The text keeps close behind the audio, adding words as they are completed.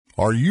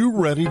Are you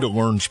ready to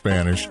learn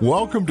Spanish?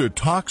 Welcome to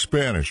Talk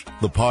Spanish,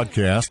 the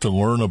podcast to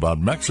learn about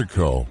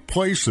Mexico,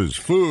 places,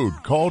 food,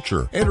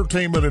 culture,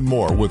 entertainment, and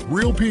more with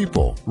real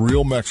people,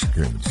 real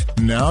Mexicans.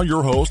 Now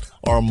your host,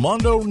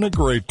 Armando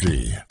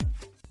Negrete.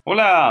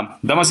 Hola,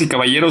 damas y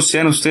caballeros,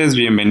 sean ustedes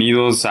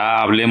bienvenidos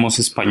a Hablemos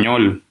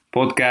Español,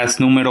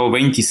 podcast número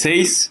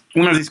 26.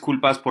 Unas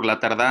disculpas por la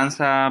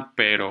tardanza,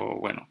 pero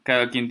bueno,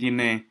 cada quien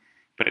tiene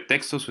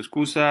pretextos o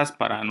excusas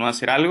para no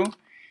hacer algo.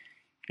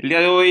 El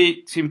día de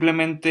hoy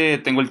simplemente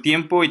tengo el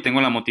tiempo y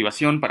tengo la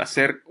motivación para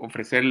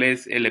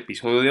ofrecerles el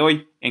episodio de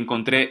hoy.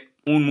 Encontré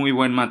un muy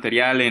buen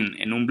material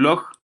en un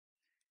blog.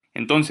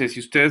 Entonces, si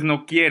ustedes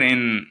no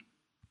quieren,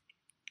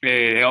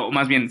 o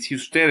más bien, si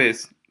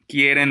ustedes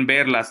quieren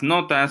ver las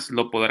notas,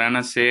 lo podrán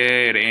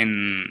hacer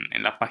en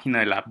la página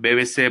de la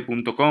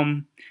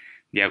bbc.com,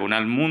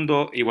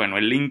 /mundo. Y bueno,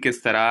 el link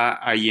estará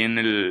ahí en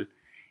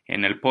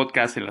el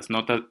podcast, en las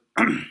notas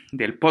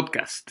del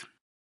podcast.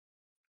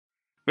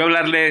 Voy a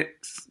hablarles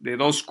de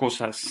dos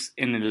cosas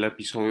en el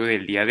episodio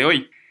del día de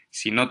hoy.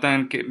 Si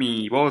notan que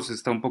mi voz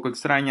está un poco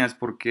extraña es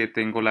porque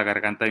tengo la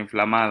garganta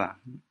inflamada.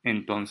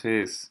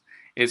 Entonces,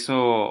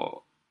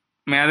 eso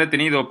me ha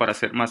detenido para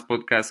hacer más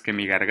podcasts que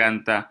mi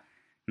garganta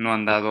no ha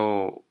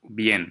andado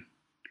bien.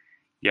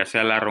 Ya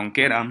sea la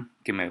ronquera,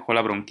 que me dejó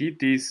la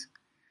bronquitis,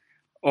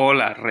 o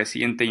la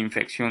reciente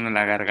infección en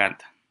la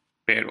garganta.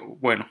 Pero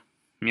bueno,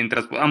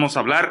 mientras podamos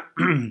hablar,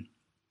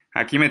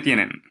 aquí me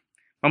tienen.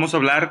 Vamos a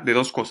hablar de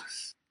dos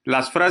cosas.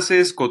 Las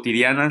frases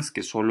cotidianas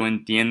que solo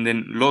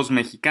entienden los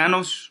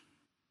mexicanos,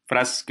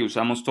 frases que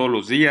usamos todos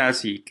los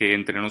días y que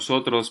entre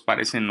nosotros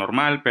parecen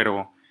normal,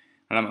 pero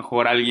a lo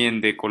mejor alguien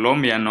de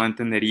Colombia no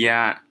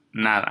entendería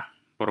nada.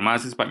 Por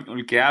más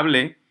español que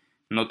hable,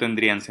 no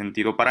tendrían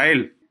sentido para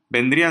él.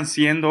 Vendrían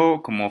siendo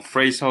como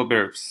phrasal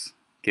verbs,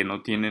 que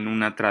no tienen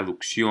una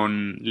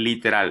traducción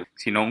literal,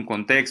 sino un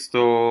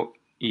contexto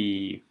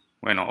y,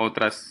 bueno,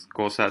 otras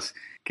cosas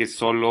que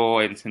solo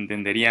se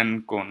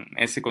entenderían con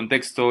ese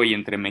contexto y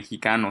entre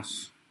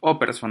mexicanos o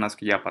personas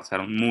que ya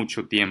pasaron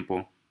mucho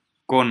tiempo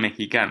con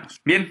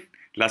mexicanos. Bien,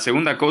 la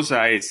segunda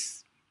cosa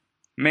es,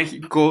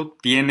 México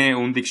tiene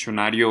un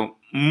diccionario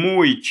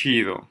muy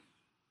chido.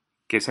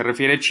 ¿Qué se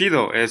refiere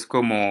chido? Es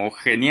como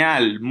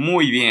genial,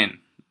 muy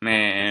bien,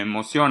 me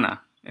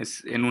emociona.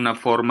 Es en una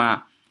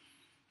forma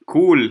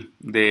cool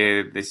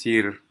de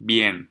decir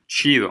bien,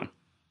 chido.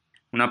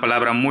 Una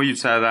palabra muy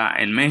usada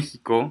en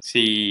México.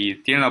 Si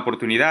tienen la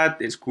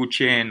oportunidad,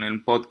 escuchen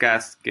un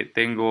podcast que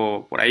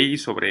tengo por ahí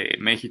sobre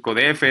México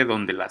DF,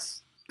 donde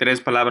las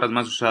 3 palabras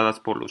más usadas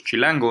por los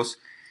chilangos,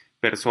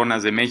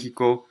 personas de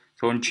México,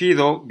 son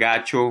chido,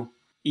 gacho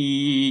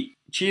y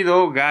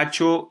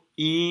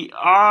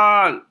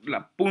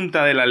la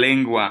punta de la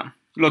lengua.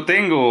 Lo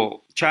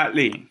tengo,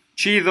 chale,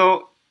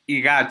 chido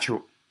y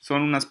gacho.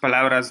 Son unas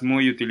palabras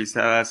muy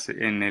utilizadas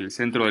en el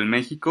centro del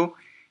México.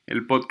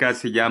 El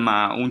podcast se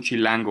llama Un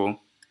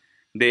Chilango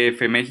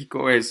DF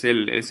México, es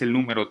el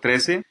número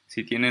 13.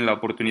 Si tienen la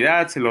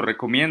oportunidad, se lo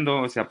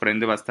recomiendo. Se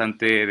aprende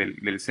bastante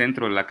del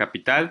centro, de la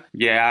capital.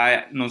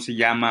 Ya no se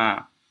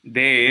llama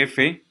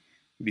DF,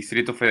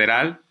 Distrito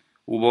Federal.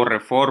 Hubo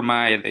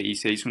reforma y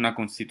se hizo una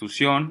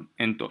constitución.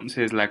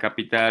 Entonces la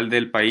capital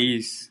del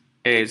país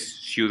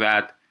es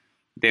Ciudad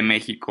de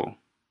México.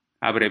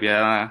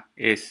 Abreviada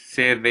es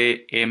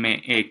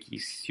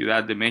CDMX,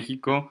 Ciudad de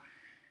México.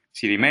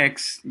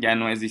 CDMX ya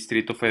no es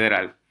Distrito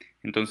Federal.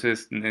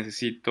 Entonces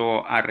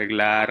necesito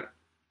arreglar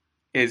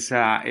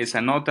esa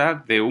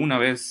nota. De una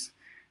vez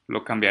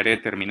lo cambiaré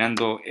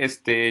terminando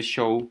este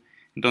show.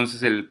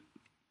 Entonces el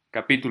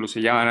capítulo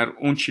se llama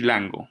Un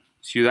Chilango,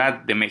 Ciudad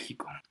de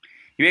México.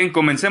 Y bien,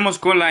 comencemos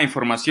con la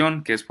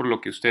información, que es por lo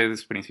que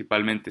ustedes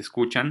principalmente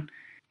escuchan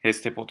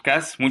este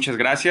podcast. Muchas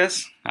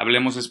gracias.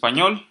 Hablemos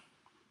español.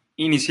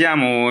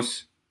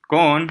 Iniciamos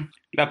con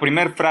la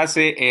primera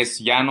frase es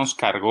ya nos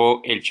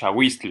cargó el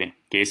chahuiztle.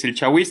 ¿Qué es el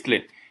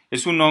chahuiztle?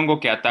 Es un hongo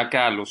que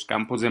ataca a los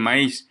campos de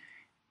maíz.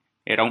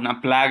 Era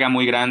una plaga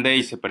muy grande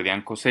y se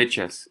perdían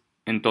cosechas.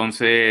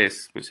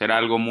 Entonces, pues era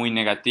algo muy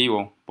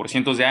negativo. Por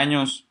cientos de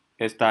años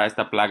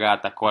esta plaga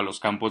atacó a los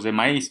campos de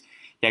maíz.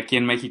 Y aquí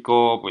en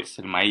México, pues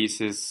el maíz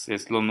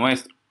es lo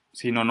nuestro.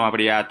 Si no, no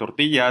habría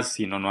tortillas,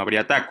 si no, no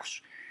habría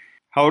tacos.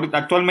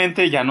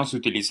 Actualmente ya no se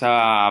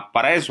utiliza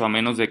para eso, a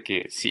menos de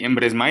que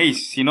siembres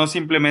maíz, sino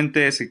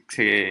simplemente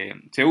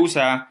se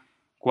usa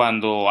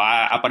cuando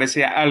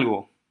aparece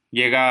algo,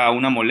 llega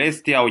una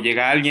molestia o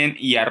llega alguien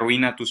y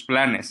arruina tus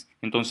planes.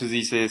 Entonces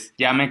dices,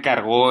 ya me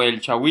cargó el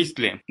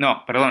chahuiztle.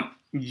 No, perdón,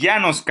 ya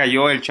nos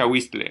cayó el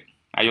chahuiztle.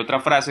 Hay otra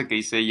frase que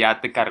dice,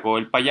 ya te cargó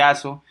el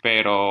payaso,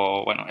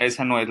 pero bueno,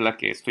 esa no es la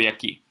que estoy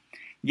aquí.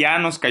 Ya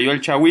nos cayó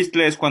el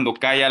chahuiztle es cuando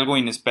cae algo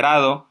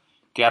inesperado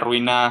que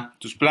arruina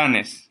tus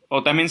planes.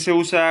 O también se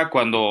usa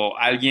cuando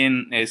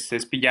alguien es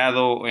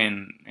pillado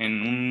en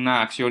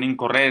una acción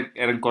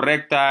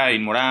incorrecta,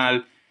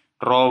 inmoral,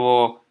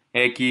 robo,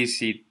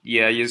 X, y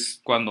ahí es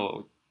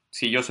cuando,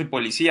 si yo soy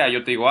policía,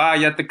 yo te digo,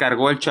 ya te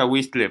cargó el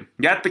chahuiztle,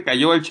 ya te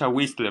cayó el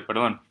chahuiztle,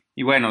 perdón.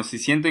 Y bueno, si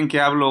sienten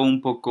que hablo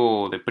un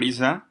poco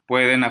deprisa,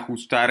 pueden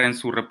ajustar en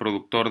su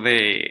reproductor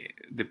de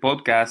de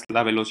podcast,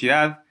 la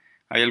velocidad.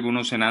 Hay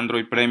algunos en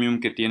Android Premium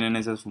que tienen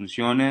esas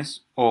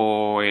funciones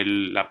o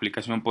la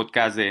aplicación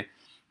podcast de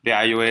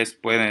iOS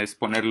puedes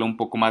ponerlo un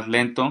poco más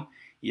lento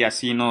y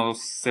así no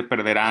se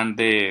perderán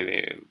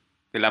de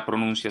la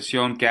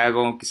pronunciación que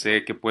hago, que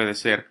sé que puede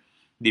ser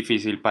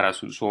difícil para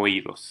sus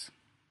oídos.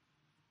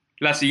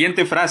 La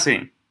siguiente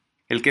frase,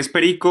 el que es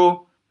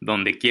perico,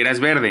 donde quiera es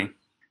verde,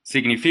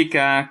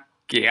 significa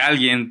que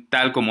alguien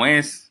tal como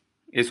es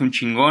un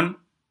chingón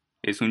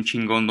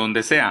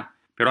donde sea.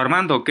 Pero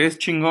Armando, ¿qué es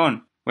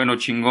chingón? Bueno,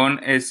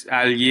 chingón es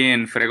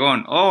alguien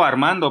fregón. Oh,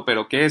 Armando,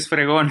 ¿pero qué es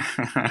fregón?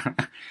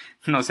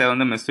 No sé a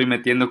dónde me estoy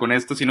metiendo con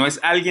esto, sino es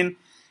alguien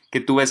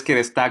que tú ves que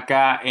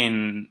destaca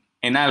en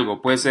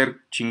algo. Puede ser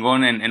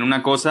chingón en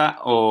una cosa,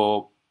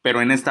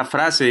 pero en esta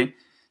frase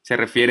se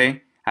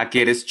refiere a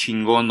que eres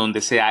chingón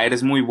donde sea.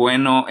 Eres muy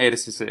bueno,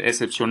 eres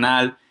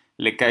excepcional,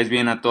 le caes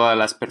bien a todas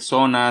las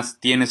personas,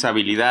 tienes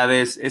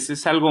habilidades. Ese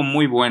es algo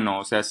muy bueno.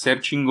 O sea, ser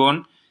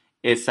chingón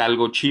es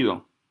algo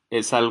chido,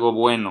 es algo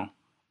bueno,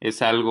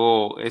 es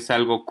algo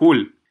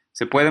cool.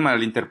 Se puede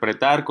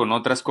malinterpretar con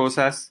otras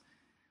cosas,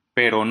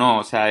 pero no,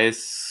 o sea,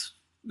 es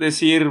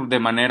decir de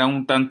manera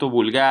un tanto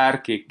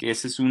vulgar que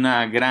esa es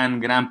una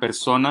gran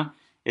persona,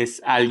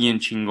 es alguien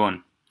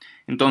chingón.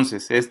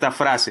 Entonces, esta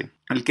frase,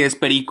 el que es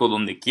perico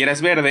donde quiera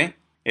es verde,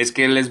 es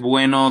que él es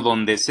bueno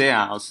donde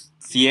sea. O sea,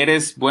 si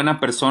eres buena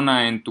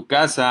persona en tu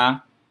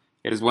casa,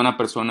 eres buena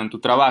persona en tu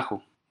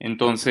trabajo.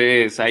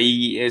 Entonces,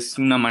 ahí es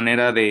una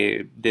manera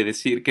de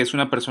decir que es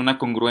una persona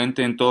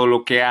congruente en todo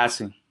lo que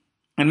hace.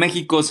 En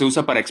México se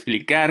usa para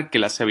explicar que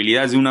las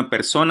habilidades de una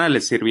persona le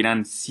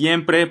servirán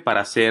siempre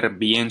para hacer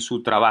bien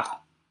su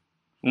trabajo.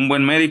 Un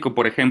buen médico,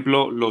 por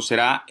ejemplo, lo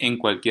será en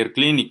cualquier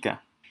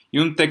clínica. Y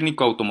un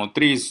técnico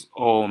automotriz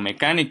o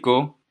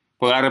mecánico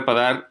podrá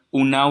reparar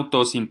un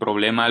auto sin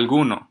problema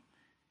alguno.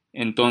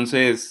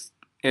 Entonces,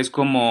 es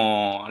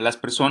como las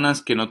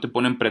personas que no te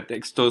ponen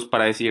pretextos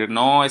para decir,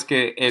 no, es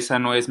que esa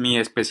no es mi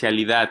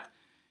especialidad.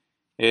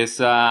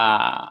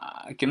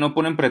 Que no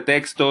ponen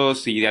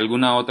pretextos y de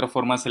alguna otra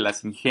forma se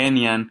las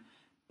ingenian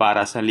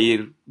para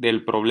salir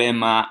del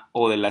problema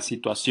o de la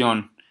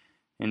situación.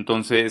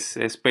 Entonces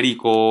es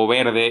perico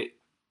verde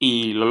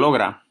y lo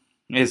logra.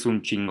 Es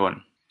un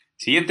chingón.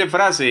 Siguiente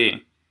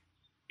frase.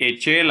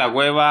 Eché la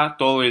hueva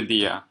todo el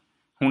día.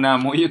 Una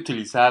muy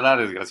utilizada,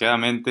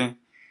 desgraciadamente.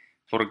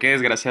 ¿Por qué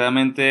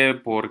desgraciadamente?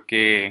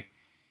 Porque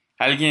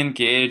alguien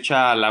que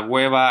echa la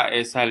hueva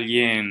es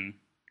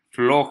alguien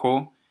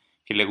flojo,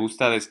 que le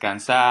gusta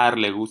descansar,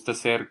 le gusta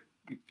ser,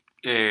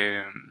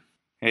 eh,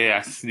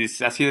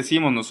 así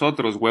decimos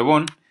nosotros,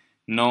 huevón,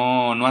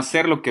 no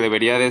hacer lo que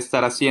debería de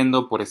estar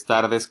haciendo por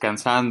estar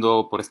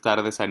descansando, por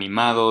estar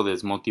desanimado,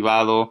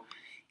 desmotivado.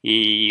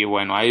 Y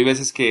bueno, hay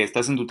veces que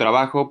estás en tu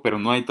trabajo, pero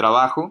no hay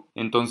trabajo.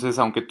 Entonces,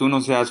 aunque tú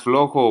no seas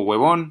flojo o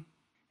huevón,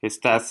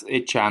 estás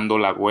echando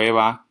la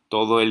hueva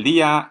todo el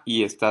día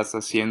y estás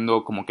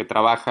haciendo como que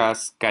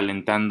trabajas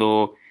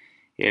calentando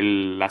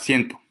el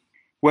asiento.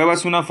 Hueva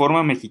es una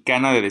forma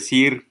mexicana de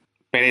decir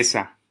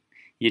pereza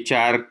y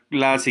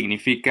echarla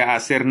significa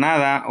hacer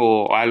nada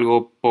o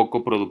algo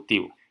poco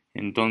productivo.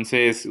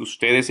 Entonces,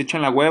 ¿ustedes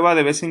echan la hueva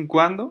de vez en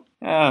cuando?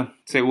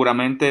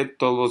 Seguramente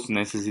todos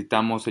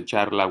necesitamos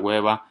echar la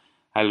hueva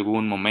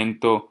algún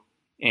momento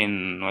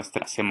en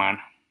nuestra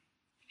semana.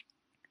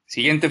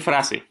 Siguiente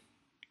frase.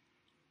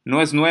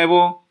 No es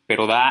nuevo,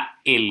 pero da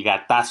el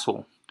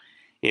gatazo.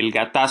 El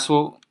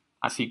gatazo,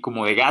 así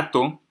como de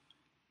gato,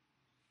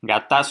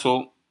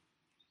 gatazo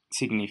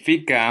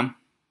significa,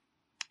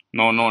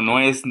 no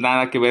es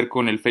nada que ver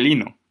con el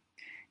felino.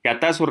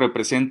 Gatazo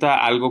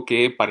representa algo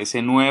que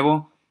parece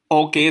nuevo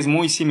o que es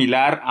muy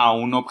similar a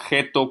un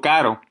objeto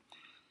caro.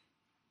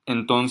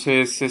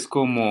 Entonces es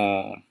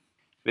como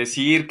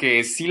decir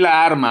que sí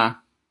la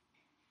arma.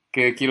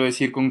 ¿Qué quiero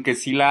decir con que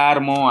sí la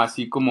armo?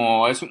 Así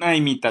como es una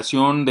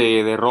imitación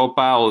de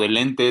ropa o de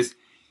lentes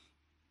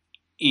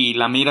y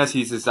la miras y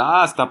dices,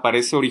 hasta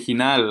parece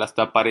original,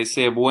 hasta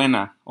parece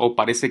buena o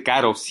parece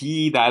caro,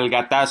 sí da el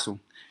gatazo.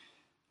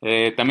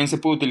 También se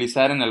puede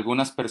utilizar en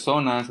algunas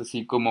personas,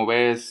 así como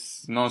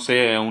ves, no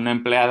sé, una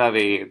empleada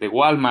de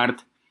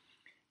Walmart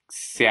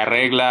se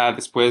arregla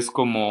después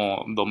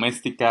como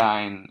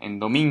doméstica en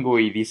domingo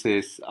y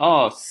dices,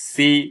 oh,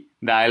 sí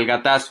da el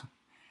gatazo.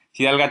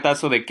 ¿Sí da el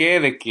gatazo de qué?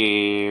 De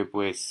que,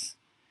 pues,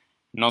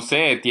 no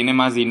sé, tiene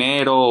más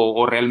dinero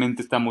o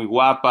realmente está muy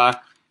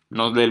guapa,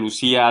 no le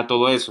lucía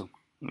todo eso.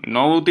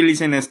 No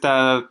utilicen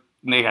esta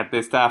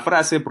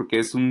frase porque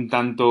es un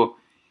tanto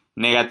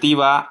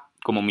negativa,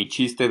 como mi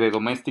chiste de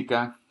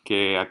doméstica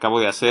que acabo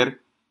de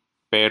hacer.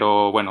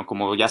 Pero bueno,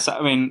 como ya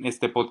saben,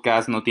 este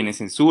podcast no tiene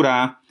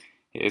censura.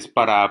 Es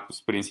para,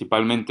 pues,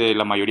 principalmente,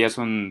 la mayoría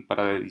son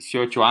para de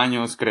 18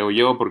 años, creo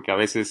yo, porque a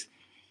veces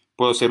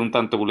puedo ser un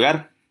tanto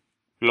vulgar.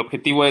 El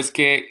objetivo es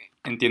que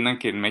entiendan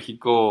que en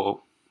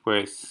México,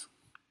 pues,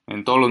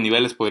 en todos los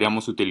niveles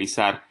podríamos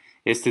utilizar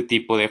este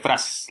tipo de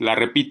frases. La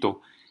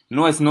repito,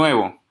 no es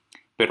nuevo,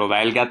 pero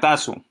da el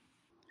gatazo.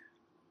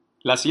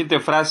 La siguiente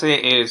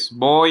frase es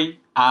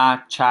voy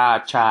a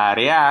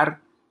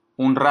chacharear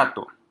un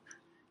rato.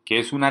 ¿Qué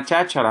es una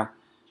cháchara?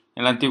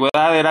 En la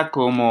antigüedad era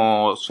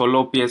como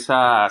solo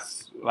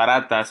piezas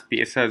baratas,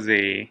 piezas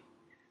de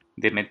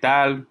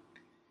metal,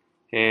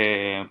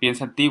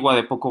 pieza antigua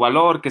de poco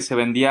valor que se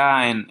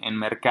vendía en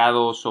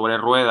mercados sobre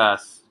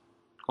ruedas,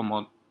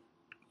 como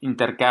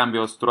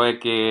intercambios,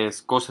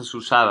 trueques, cosas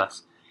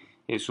usadas.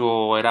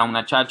 Eso era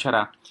una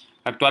cháchara.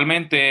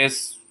 Actualmente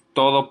es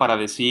todo para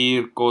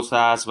decir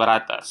cosas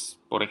baratas.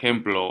 Por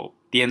ejemplo,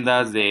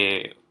 tiendas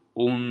de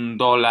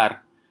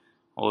 $1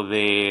 o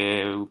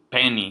de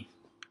penny.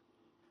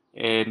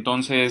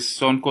 Entonces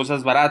son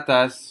cosas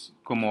baratas,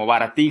 como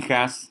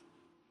baratijas.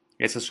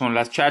 Esas son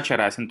las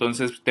chácharas.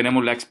 Entonces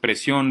tenemos la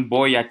expresión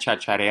voy a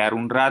chacharear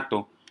un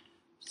rato.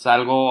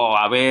 Salgo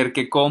a ver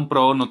qué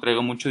compro, no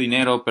traigo mucho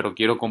dinero, pero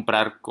quiero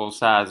comprar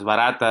cosas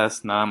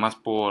baratas, nada más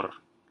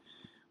por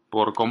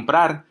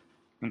comprar.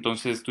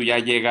 Entonces tú ya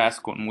llegas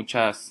con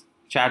muchas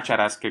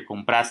chácharas que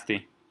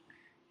compraste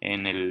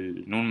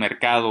en un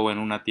mercado o en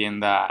una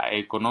tienda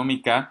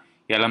económica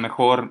y a lo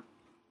mejor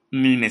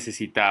ni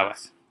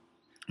necesitabas.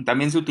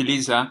 También se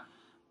utiliza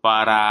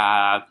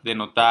para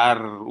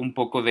denotar un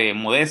poco de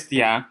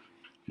modestia,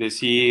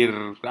 decir,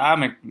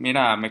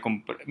 mira,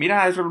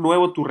 mira, es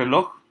nuevo tu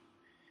reloj.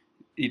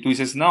 Y tú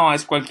dices, no,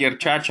 es cualquier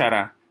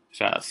cháchara. O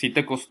sea, sí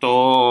te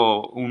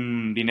costó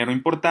un dinero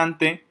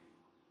importante,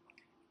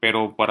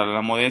 pero para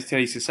la modestia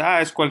dices,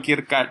 es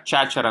cualquier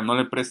cháchara, no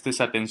le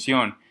prestes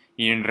atención.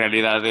 Y en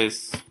realidad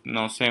es,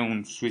 no sé,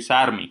 un Swiss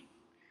Army.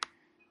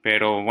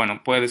 Pero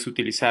bueno, puedes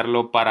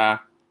utilizarlo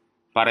para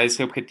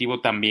ese objetivo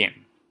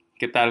también.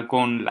 ¿Qué tal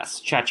con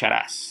las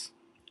chácharas?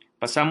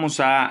 Pasamos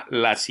a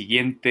la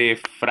siguiente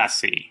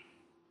frase.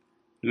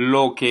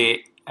 Lo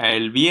que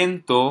el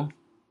viento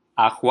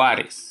a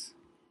Juárez.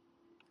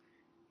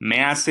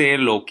 Me hace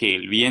lo que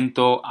el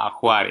viento a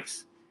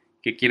Juárez.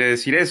 ¿Qué quiere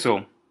decir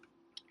eso?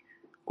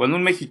 Cuando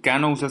un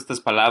mexicano usa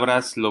estas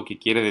palabras, lo que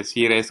quiere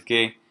decir es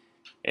que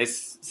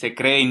se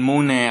cree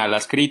inmune a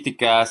las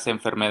críticas,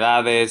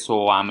 enfermedades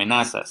o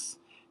amenazas.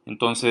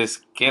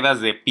 Entonces quedas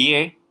de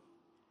pie,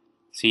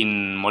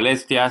 sin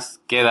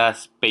molestias,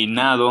 quedas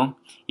peinado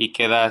y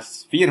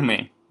quedas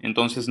firme.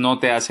 Entonces no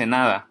te hace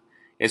nada.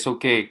 Eso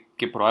que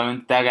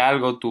probablemente te haga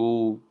algo,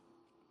 tú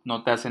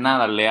no te hace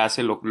nada, le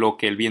hace lo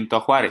que el viento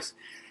a Juárez.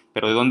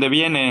 Pero ¿de dónde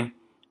viene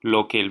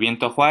lo que el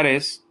viento a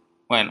Juárez?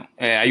 Bueno,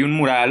 hay un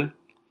mural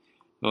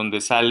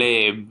donde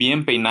sale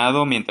bien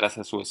peinado mientras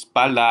a su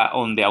espalda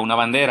ondea una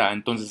bandera.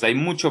 Entonces hay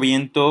mucho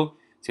viento,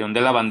 se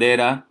ondea la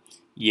bandera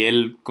y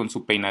él con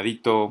su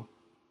peinadito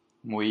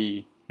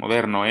muy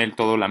moderno, él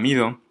todo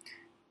lamido,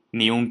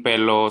 ni un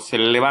pelo se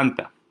le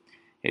levanta.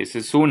 Esa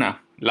es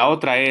una. La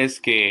otra es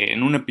que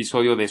en un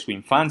episodio de su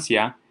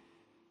infancia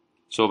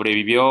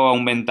sobrevivió a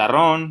un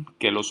ventarrón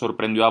que lo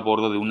sorprendió a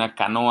bordo de una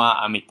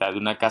canoa a mitad de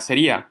una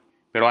cacería.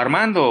 Pero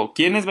Armando,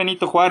 ¿quién es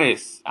Benito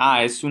Juárez?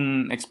 Es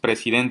un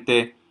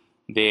expresidente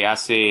de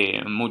hace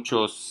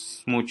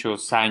muchos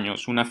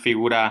años, una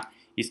figura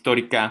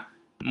histórica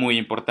muy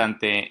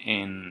importante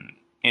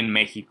en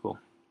México.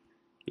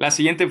 La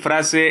siguiente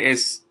frase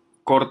es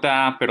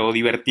corta pero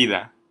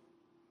divertida.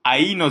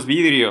 ¡Ahí nos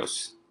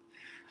vidrios!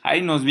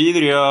 ¡Ahí nos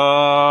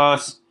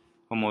vidrios!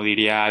 Como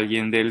diría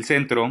alguien del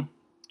centro.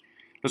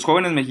 Los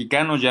jóvenes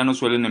mexicanos ya no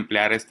suelen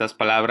emplear estas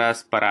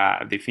palabras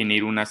para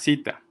definir una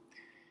cita,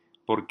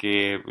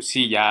 porque pues,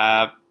 sí,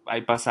 ya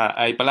hay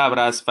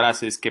palabras,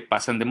 frases que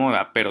pasan de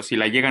moda, pero si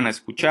la llegan a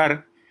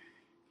escuchar,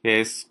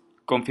 es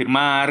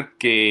confirmar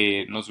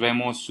que nos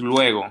vemos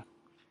luego.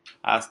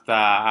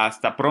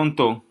 Hasta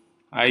pronto,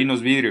 ahí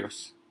nos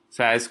vidrios. O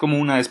sea, es como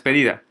una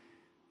despedida.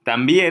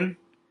 También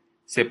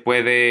se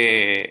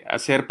puede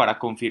hacer para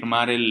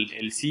confirmar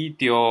el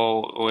sitio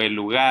o el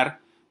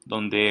lugar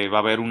donde va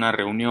a haber una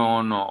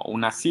reunión o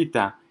una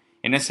cita.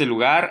 En ese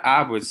lugar,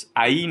 pues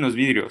ahí nos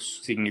vidrios.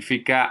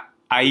 Significa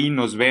ahí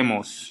nos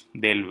vemos,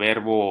 del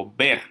verbo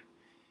ver.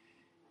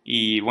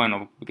 Y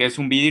bueno, ¿qué es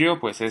un vidrio?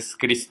 Pues es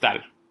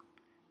cristal.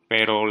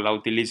 Pero la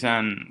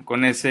utilizan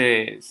con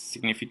ese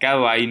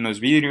significado, ahí nos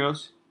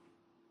vidrios,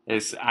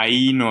 es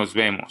ahí nos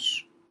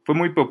vemos. Fue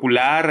muy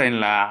popular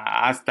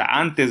hasta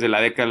antes de la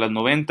década de los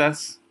 90.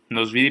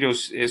 Los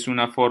vidrios es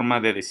una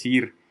forma de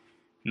decir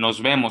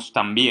nos vemos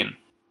también.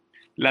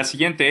 La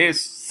siguiente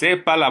es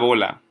sepa la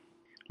bola.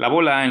 La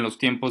bola en los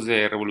tiempos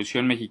de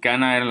Revolución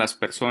Mexicana eran las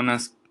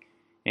personas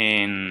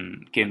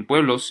que en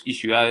pueblos y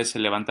ciudades se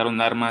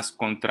levantaron armas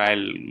contra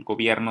el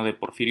gobierno de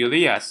Porfirio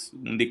Díaz,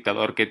 un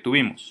dictador que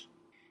tuvimos.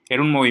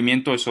 Era un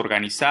movimiento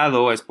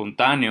desorganizado,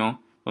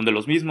 espontáneo, donde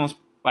los mismos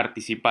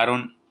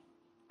participaron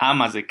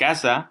amas de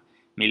casa,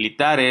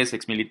 militares,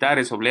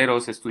 exmilitares,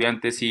 obreros,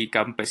 estudiantes y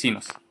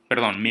campesinos.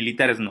 Perdón,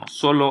 militares no,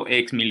 solo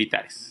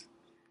exmilitares.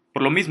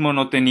 Por lo mismo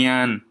no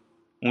tenían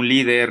un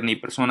líder ni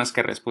personas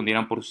que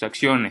respondieran por sus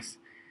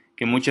acciones,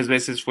 que muchas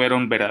veces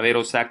fueron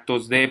verdaderos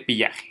actos de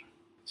pillaje.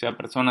 O sea,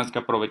 personas que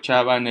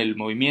aprovechaban el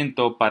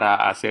movimiento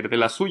para hacer de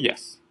las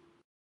suyas.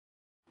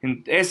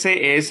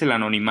 Ese es el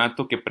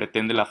anonimato que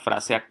pretende la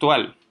frase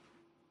actual.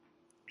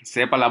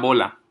 Sepa la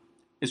bola.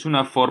 Es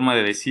una forma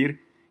de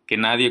decir que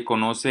nadie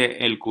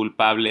conoce el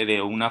culpable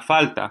de una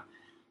falta.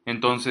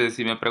 Entonces,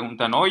 si me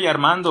preguntan, oye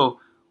Armando,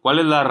 ¿cuál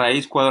es la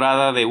raíz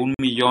cuadrada de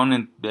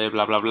 1.000.000 de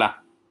bla, bla,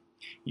 bla?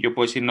 Y yo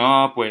puedo decir,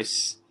 no,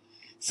 pues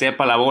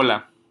sepa la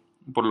bola.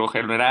 Por lo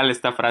general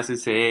esta frase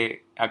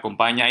se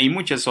acompaña, y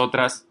muchas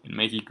otras en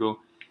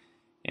México,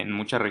 en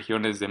muchas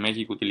regiones de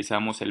México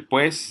utilizamos el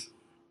pues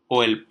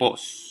o el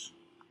pos.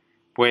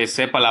 Pues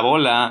sepa la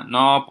bola,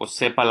 no, pues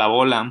sepa la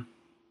bola.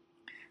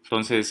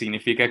 Entonces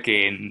significa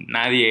que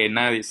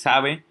nadie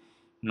sabe,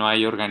 no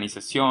hay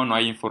organización, no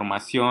hay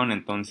información,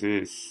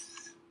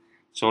 entonces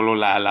solo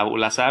la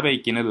bola sabe.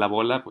 ¿Y quién es la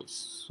bola?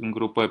 Pues un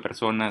grupo de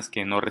personas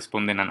que no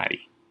responden a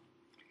nadie.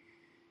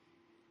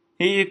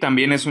 Y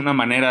también es una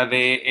manera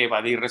de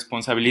evadir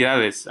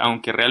responsabilidades,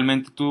 aunque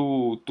realmente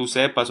tú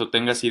sepas o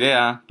tengas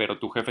idea, pero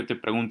tu jefe te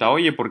pregunta,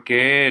 oye, ¿por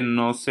qué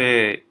no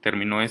se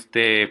terminó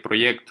este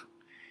proyecto?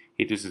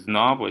 Y tú dices,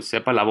 no, pues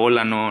sepa la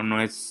bola,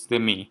 no es de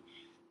mi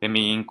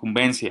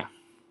incumbencia.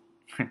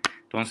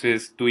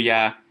 Entonces tú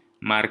ya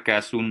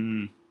marcas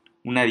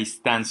una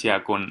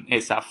distancia con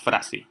esa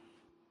frase.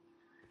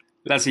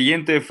 La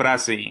siguiente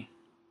frase,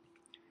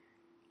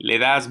 le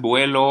das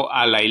vuelo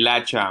a la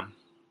hilacha.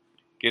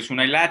 ¿Qué es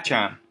una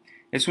hilacha?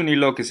 Es un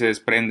hilo que se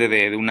desprende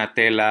de una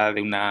tela,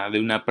 de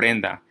una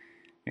prenda.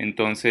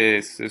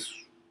 Entonces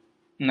es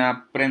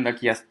una prenda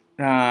que ya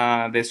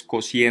está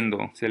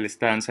descosiendo, se le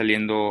están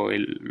saliendo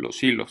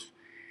los hilos.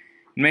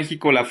 En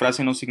México la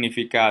frase no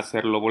significa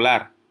hacerlo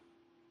volar,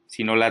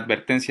 sino la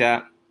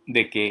advertencia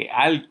de que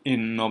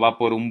alguien no va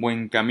por un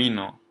buen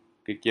camino.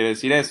 ¿Qué quiere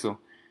decir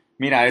eso?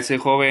 Mira, ese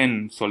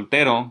joven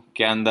soltero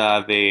que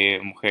anda de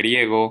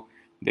mujeriego,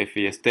 de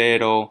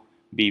fiestero,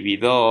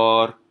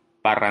 vividor,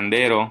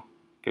 parrandero,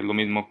 que es lo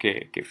mismo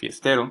que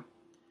fiestero,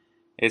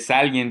 es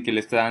alguien que le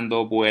está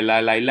dando vuela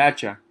a la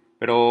hilacha.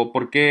 Pero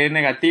 ¿por qué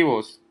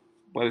negativos?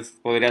 Pues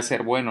podría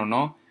ser bueno,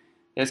 ¿no?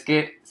 Es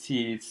que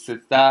si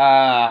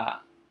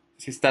estás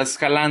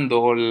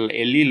jalando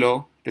el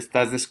hilo, te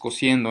estás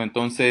descosiendo,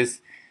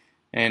 entonces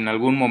en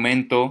algún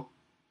momento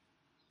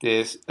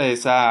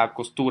esa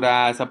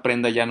costura, esa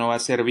prenda ya no va a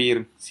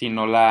servir si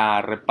no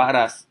la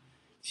reparas,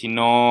 si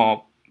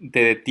no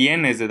te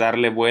detienes de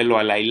darle vuelo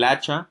a la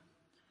hilacha.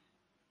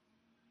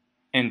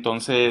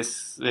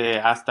 Entonces,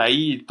 hasta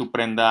ahí tu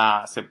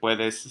prenda se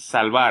puede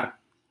salvar.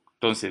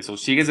 Entonces, o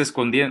sigues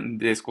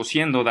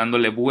descosiendo,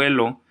 dándole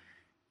vuelo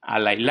a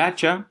la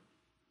hilacha,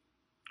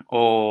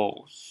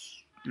 o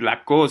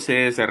la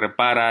coses, se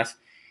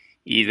reparas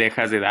y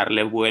dejas de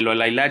darle vuelo a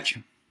la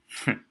hilacha.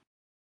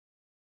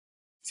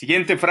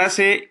 Siguiente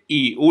frase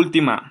y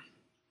última.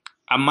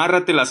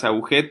 Amárrate las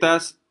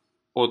agujetas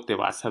o te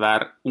vas a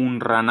dar un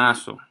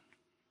ranazo.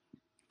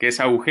 ¿Qué es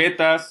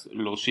agujetas?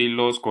 Los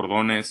hilos,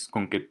 cordones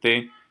con que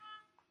te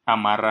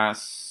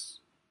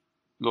amarras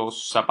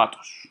los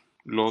zapatos,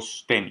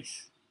 los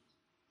tenis.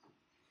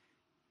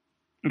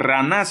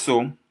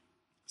 Ranazo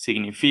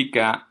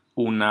significa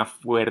una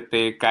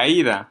fuerte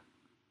caída.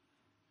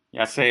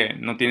 Ya sé,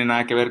 no tiene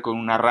nada que ver con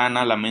una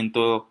rana,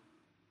 lamento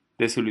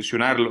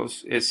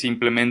desilusionarlos, es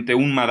simplemente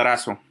un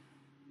madrazo.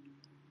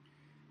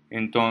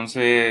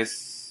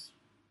 Entonces,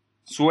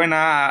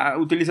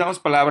 utilizamos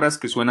palabras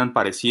que suenan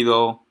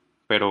parecido,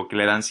 pero que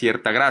le dan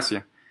cierta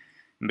gracia.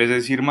 En vez de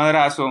decir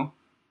madrazo,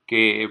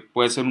 que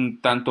puede ser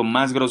un tanto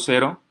más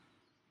grosero,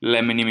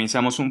 le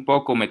minimizamos un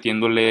poco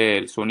metiéndole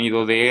el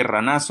sonido de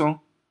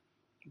ranazo,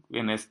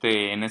 en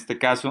este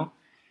caso,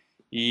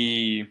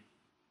 y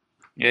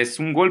es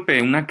un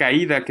golpe, una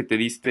caída que te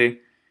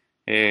diste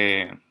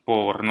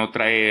por no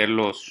traer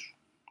los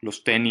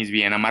tenis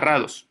bien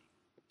amarrados.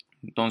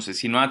 Entonces,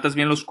 si no atas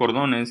bien los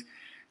cordones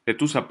de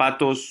tus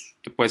zapatos,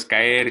 te puedes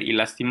caer y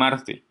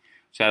lastimarte.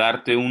 O sea,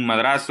 darte un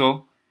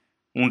madrazo,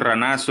 un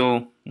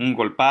ranazo, un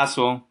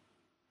golpazo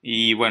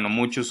y bueno,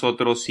 muchos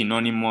otros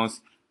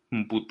sinónimos,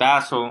 un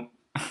putazo.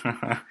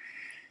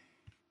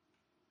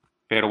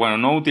 Pero bueno,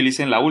 no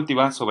utilicen la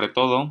última, sobre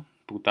todo.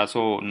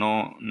 Putazo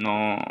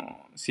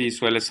sí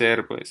suele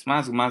ser pues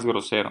más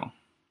grosero.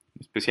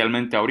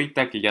 Especialmente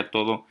ahorita que ya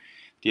todo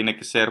tiene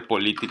que ser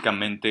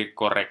políticamente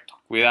correcto.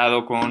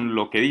 Cuidado con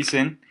lo que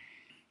dicen.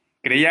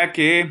 Creía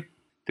que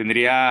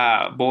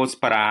tendría voz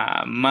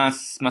para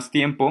más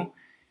tiempo,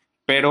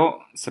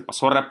 pero se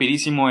pasó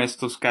rapidísimo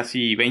estos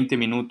casi 20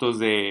 minutos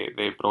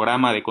de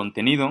programa, de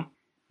contenido.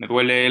 Me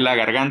duele la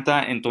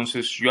garganta,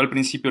 entonces yo al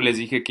principio les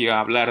dije que iba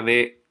a hablar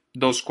de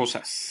dos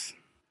cosas.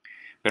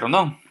 Pero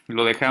no,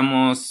 lo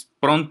dejamos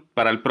pronto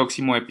para el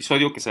próximo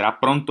episodio, que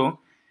será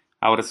pronto.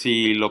 Ahora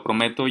sí lo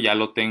prometo, ya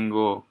lo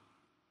tengo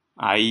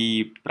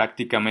ahí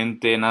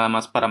prácticamente nada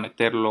más para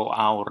meterlo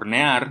a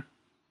hornear,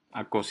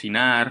 a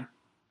cocinar,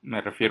 me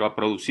refiero a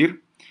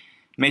producir.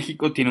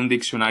 México tiene un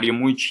diccionario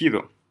muy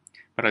chido.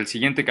 Para el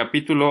siguiente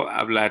capítulo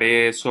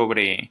hablaré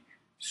sobre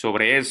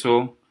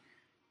eso,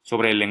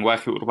 sobre el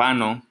lenguaje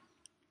urbano,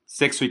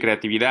 sexo y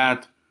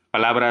creatividad,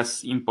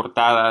 palabras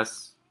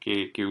importadas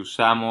que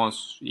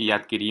usamos y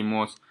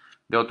adquirimos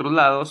de otros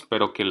lados,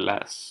 pero que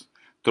las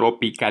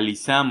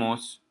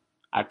tropicalizamos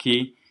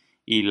aquí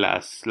y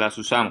las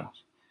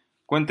usamos.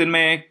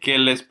 Cuéntenme qué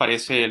les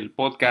parece el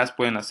podcast.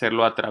 Pueden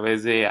hacerlo a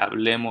través de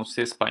Hablemos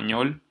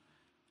Español.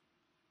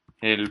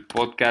 El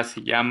podcast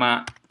se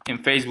llama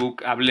En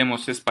Facebook,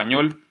 Hablemos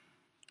Español.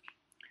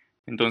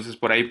 Entonces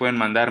por ahí pueden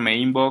mandarme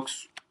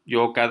inbox.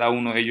 Yo cada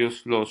uno de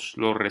ellos los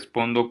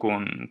respondo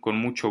con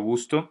mucho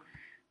gusto.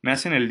 Me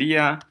hacen el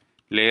día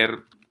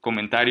leer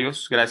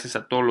comentarios. Gracias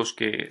a todos los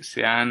que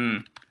se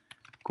han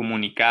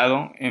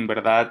comunicado. En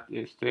verdad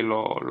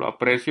lo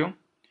aprecio.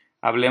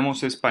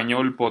 Hablemos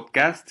Español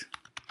Podcast.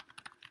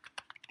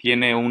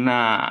 Tiene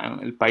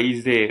el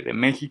país de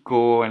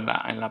México en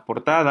la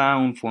portada,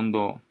 un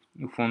fondo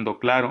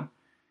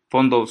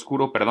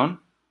oscuro,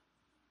 perdón.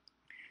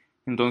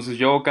 Entonces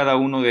yo cada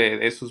uno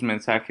de esos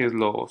mensajes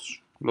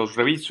los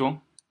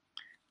reviso.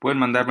 Pueden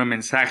mandarme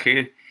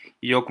mensaje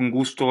y yo con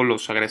gusto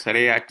los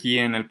agregaré aquí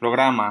en el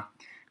programa.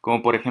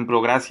 Como por ejemplo,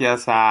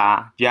 gracias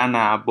a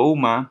Jana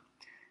Bouma,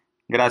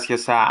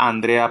 gracias a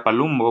Andrea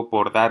Palumbo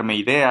por darme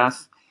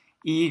ideas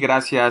y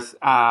gracias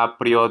a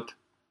Priot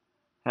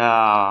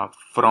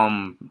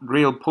from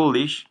Real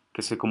Polish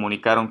que se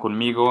comunicaron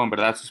conmigo. En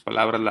verdad sus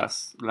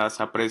palabras las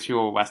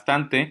aprecio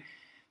bastante,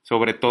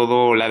 sobre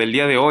todo la del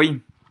día de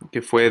hoy,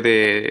 que fue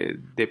de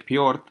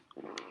Piotr,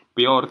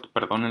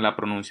 perdonen la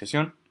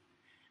pronunciación,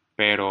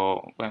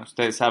 pero bueno,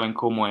 ustedes saben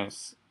cómo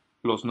es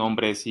los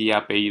nombres y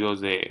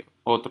apellidos de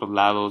otros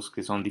lados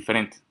que son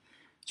diferentes.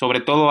 Sobre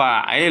todo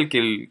a él,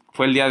 que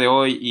fue el día de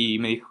hoy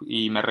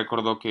y me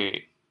recordó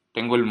que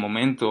tengo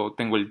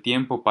el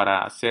tiempo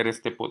para hacer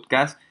este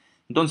podcast.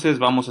 Entonces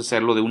vamos a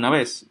hacerlo de una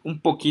vez.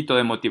 Un poquito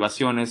de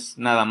motivación es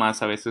nada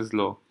más a veces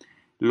lo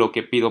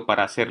que pido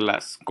para hacer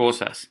las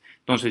cosas.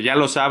 Entonces ya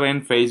lo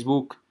saben,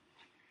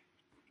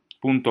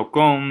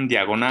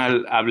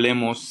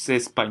 facebook.com/Hablemos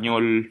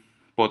Español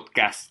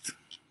Podcast.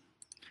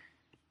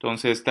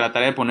 Entonces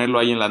trataré de ponerlo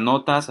ahí en las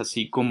notas,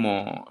 así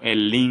como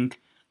el link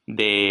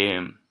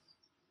del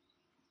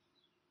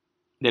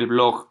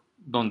blog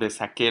donde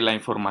saqué la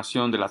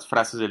información de las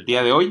frases del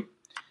día de hoy.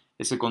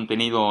 Ese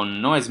contenido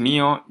no es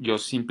mío, yo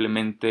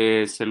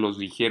simplemente se los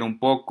digiero un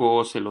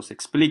poco, se los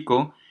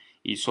explico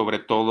y sobre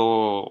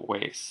todo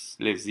pues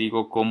les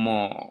digo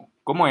cómo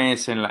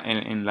es en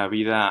la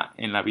vida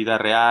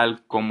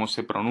real, cómo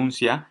se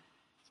pronuncia.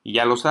 Y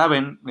ya lo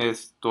saben,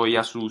 estoy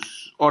a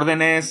sus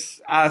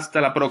órdenes. Hasta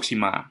la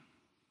próxima.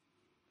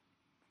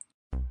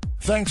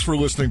 Thanks for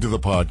listening to the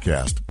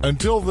podcast.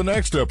 Until the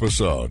next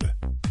episode.